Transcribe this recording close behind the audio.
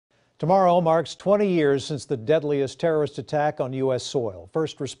Tomorrow marks 20 years since the deadliest terrorist attack on U.S. soil.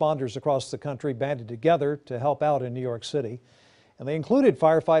 First responders across the country banded together to help out in New York City. And they included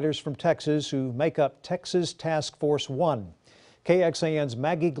firefighters from Texas who make up Texas Task Force 1. KXAN's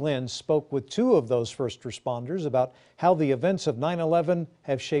Maggie Glenn spoke with two of those first responders about how the events of 9/11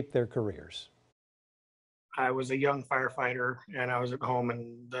 have shaped their careers. I was a young firefighter and I was at home,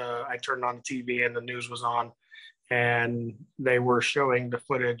 and I turned on the TV and the news was on, and they were showing the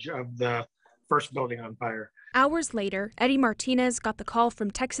footage of the first building on fire. Hours later, Eddie Martinez got the call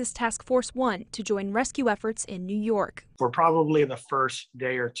from Texas Task Force 1 to join rescue efforts in New York. For probably the first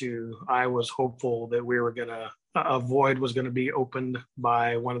day or two, I was hopeful that a void was going to be opened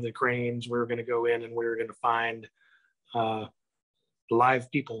by one of the cranes. We were going to go in and we were going to find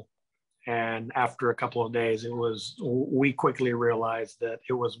live people. And after a couple of days, we quickly realized that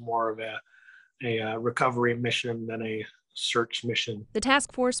it was more of a recovery mission than a search mission. The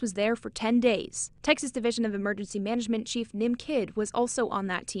task force was there for 10 days. Texas Division of Emergency Management Chief Nim Kidd was also on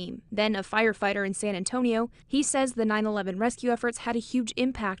that team. Then a firefighter in San Antonio, he says the 9/11 rescue efforts had a huge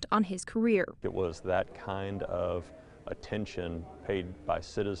impact on his career. It was that kind of attention paid by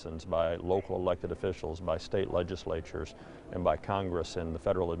citizens, by local elected officials, by state legislatures, and by Congress and the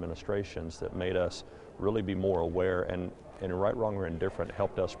federal administrations that made us really be more aware and right, wrong, or indifferent,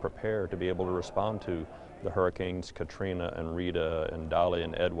 helped us prepare to be able to respond to the hurricanes Katrina and Rita and Dolly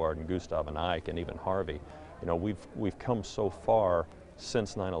and Edward and Gustav and Ike and even Harvey. You know, we've come so far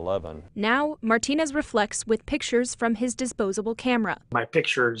since 9/11. Now, Martinez reflects with pictures from his disposable camera. My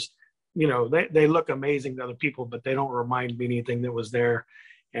pictures, you know, they look amazing to other people, but they don't remind me anything that was there.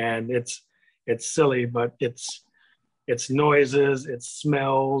 And it's silly, but it's noises, it's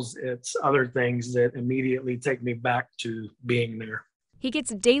smells, it's other things that immediately take me back to being there. He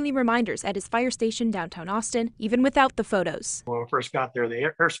gets daily reminders at his fire station downtown Austin, even without the photos. When I first got there,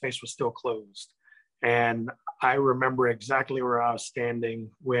 the airspace was still closed. And I remember exactly where I was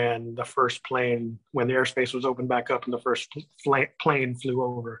standing when the airspace was opened back up and the first plane flew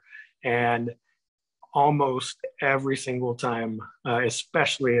over. And almost every single time,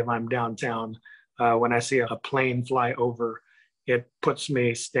 especially if I'm downtown, when I see a plane fly over, it puts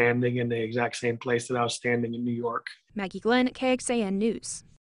me standing in the exact same place that I was standing in New York. Maggie Glenn, KXAN News.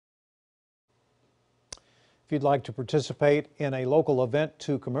 If you'd like to participate in a local event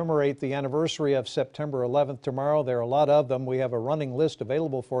to commemorate the anniversary of September 11th tomorrow, there are a lot of them. We have a running list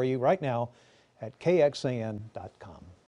available for you right now at KXAN.com.